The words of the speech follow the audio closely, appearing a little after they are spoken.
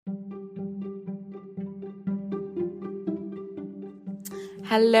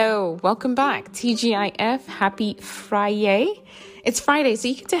Hello, welcome back. TGIF, happy Friday. It's Friday, so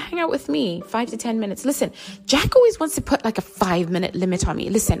you get to hang out with me 5 to 10 minutes. Listen, Jack always wants to put like a 5-minute limit on me.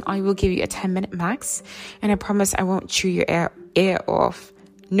 Listen, I will give you a 10-minute max, and I promise I won't chew your ear off.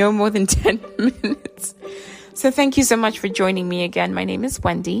 No more than 10 minutes. So thank you so much for joining me again. My name is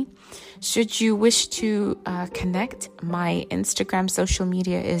Wendy. Should you wish to connect, my Instagram social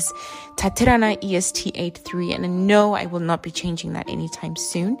media is Tatirana EST83. And no, I will not be changing that anytime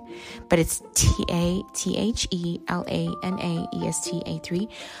soon. But it's TATHELANA EST83.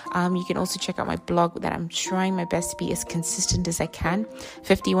 You can also check out my blog that I'm trying my best to be as consistent as I can.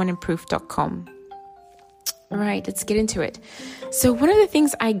 51improof.com. All right, let's get into it. So one of the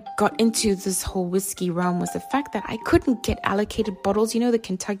things I got into this whole whiskey realm was the fact that I couldn't get allocated bottles. You know, the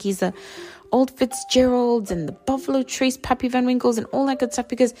Kentuckys, the Old Fitzgeralds and the Buffalo Trace, Pappy Van Winkles and all that good stuff,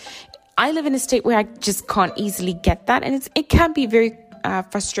 because I live in a state where I just can't easily get that. And it can be very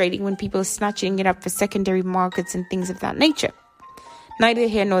frustrating when people are snatching it up for secondary markets and things of that nature. Neither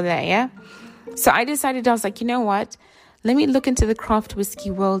here nor there, yeah? So I decided, I was like, you know what? Let me look into the craft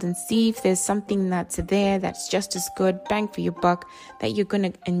whiskey world and see if there's something that's there that's just as good, bang for your buck, that you're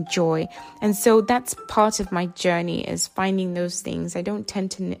going to enjoy. And so that's part of my journey, is finding those things. I don't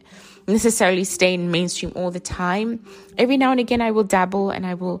tend to necessarily stay in mainstream all the time. Every now and again, I will dabble and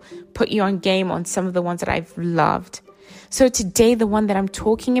I will put you on game on some of the ones that I've loved. So today, the one that I'm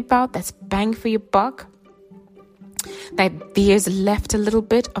talking about, that's bang for your buck, that veers left a little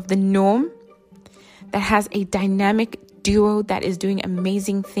bit of the norm, that has a dynamic duo that is doing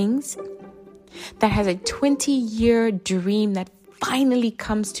amazing things, that has a 20-year dream that finally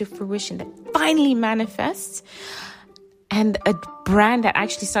comes to fruition, that finally manifests, and a brand that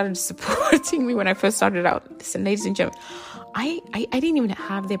actually started supporting me when I first started out. Listen, ladies and gentlemen, I didn't even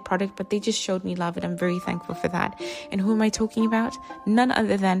have their product, but they just showed me love, and I'm very thankful for that. And who am I talking about? None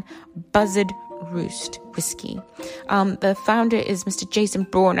other than Buzzard Roost Whiskey. The founder is Mr. Jason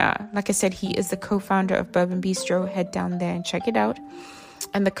Brawner. Like I said, he is the co-founder of Bourbon Bistro. Head down there and check it out.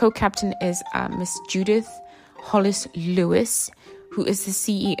 And the co-captain is Miss Judith Hollis Lewis, who is the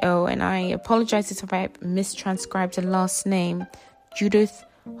CEO. And I apologize if I mistranscribed her last name, Judith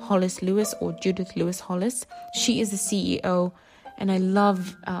Hollis Lewis, or Judith Lewis Hollis. She is the CEO, and I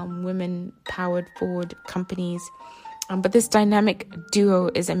love women-powered forward companies. But this dynamic duo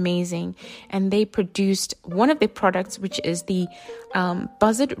is amazing, and they produced one of their products, which is the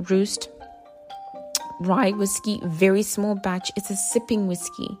Buzzard Roost Rye Whiskey, very small batch. It's a sipping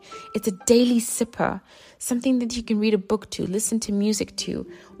whiskey. It's a daily sipper, something that you can read a book to, listen to music to,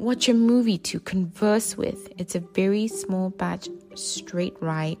 watch a movie to, converse with. It's a very small batch straight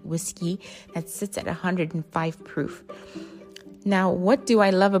rye whiskey that sits at 105 proof. Now, what do I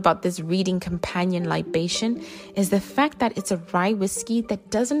love about this reading companion libation is the fact that it's a rye whiskey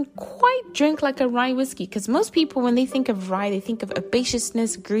that doesn't quite drink like a rye whiskey. Because most people, when they think of rye, they think of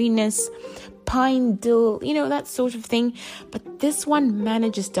herbaceousness, greenness, pine, dill, that sort of thing. But this one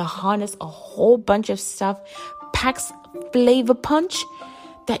manages to harness a whole bunch of stuff, packs flavor punch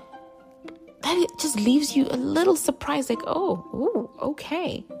that it just leaves you a little surprised, like, oh,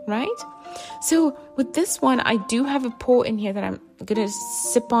 okay, right? So with this one, I do have a pour in here that I'm going to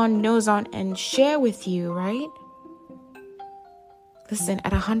sip on, nose on, and share with you, right? Listen,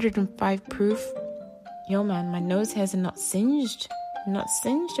 at 105 proof, yo man, my nose hairs are not singed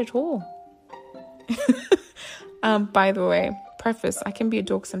at all. By the way, preface, I can be a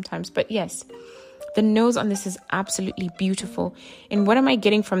dork sometimes, but yes, the nose on this is absolutely beautiful. And what am I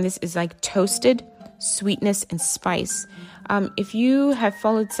getting from this is like toasted sweetness and spice. If you have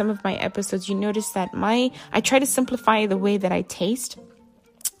followed some of my episodes, you notice that I try to simplify the way that I taste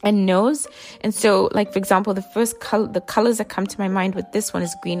and nose. And so, like, for example, the colors that come to my mind with this one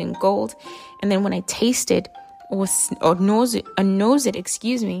is green and gold. And then when I taste it or nose it,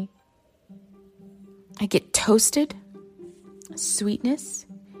 I get toasted, sweetness,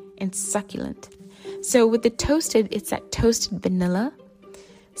 and succulent. So with the toasted, it's that toasted vanilla,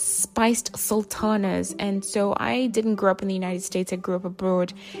 spiced sultanas. And so I didn't grow up in the United States, I grew up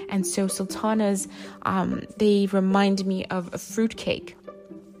abroad. And so sultanas, they remind me of a fruitcake.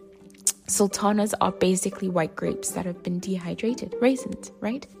 Sultanas are basically white grapes that have been dehydrated, raisins,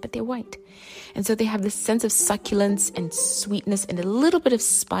 right? But they're white. And so they have this sense of succulence and sweetness and a little bit of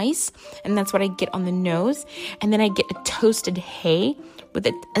spice. And that's what I get on the nose. And then I get a toasted hay with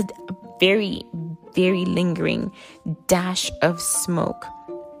a very, very lingering dash of smoke.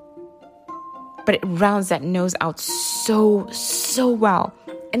 But it rounds that nose out so well.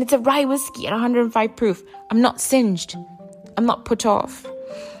 And it's a rye whiskey at 105 proof. I'm not singed. I'm not put off.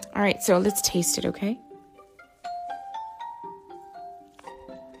 All right, so let's taste it, okay?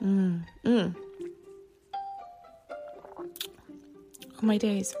 Oh my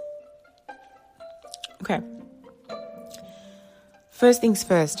days. Okay. First things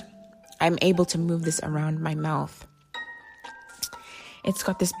first, I'm able to move this around my mouth. It's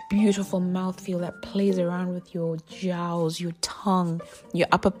got this beautiful mouthfeel that plays around with your jowls, your tongue, your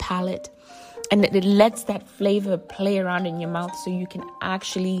upper palate. And it lets that flavor play around in your mouth so you can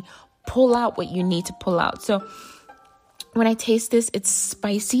actually pull out what you need to pull out. So when I taste this, it's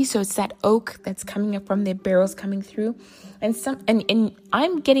spicy. So it's that oak that's coming up from their barrels coming through. And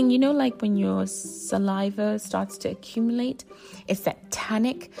I'm getting, like when your saliva starts to accumulate, it's that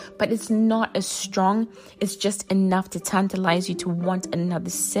tannic, but it's not as strong. It's just enough to tantalize you to want another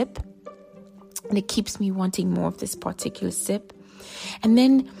sip. And it keeps me wanting more of this particular sip. And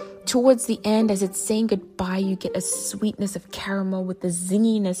then towards the end, as it's saying goodbye, you get a sweetness of caramel with the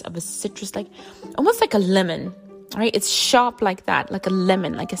zinginess of a citrus, like almost like a lemon, right? It's sharp like that, like a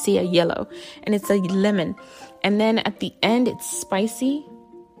lemon, like I see a yellow, and it's a lemon. And then at the end, it's spicy.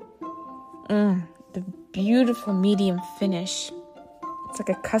 The beautiful medium finish. It's like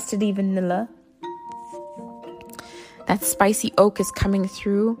a custardy vanilla. That spicy oak is coming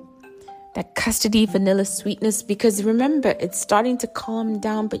through. That custardy vanilla sweetness, because remember, it's starting to calm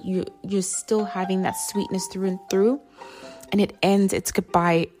down, but you're still having that sweetness through and through. And it ends, it's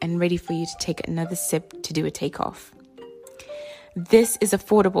goodbye and ready for you to take another sip to do a takeoff. This is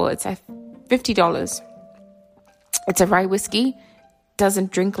affordable. It's at $50. It's a rye whiskey.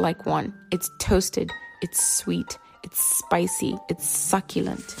 Doesn't drink like one. It's toasted. It's sweet. It's spicy. It's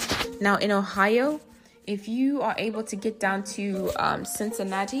succulent. Now in Ohio, if you are able to get down to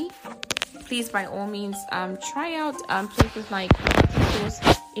Cincinnati, please, by all means, try out places like Source.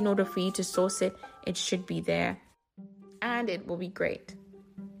 In order for you to source it, it should be there. And it will be great.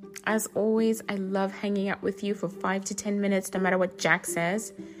 As always, I love hanging out with you for 5 to 10 minutes, no matter what Jack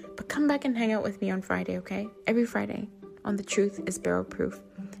says. But come back and hang out with me on Friday, okay? Every Friday on The Truth is Barrel Proof.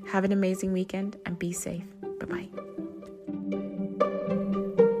 Have an amazing weekend and be safe. Bye-bye.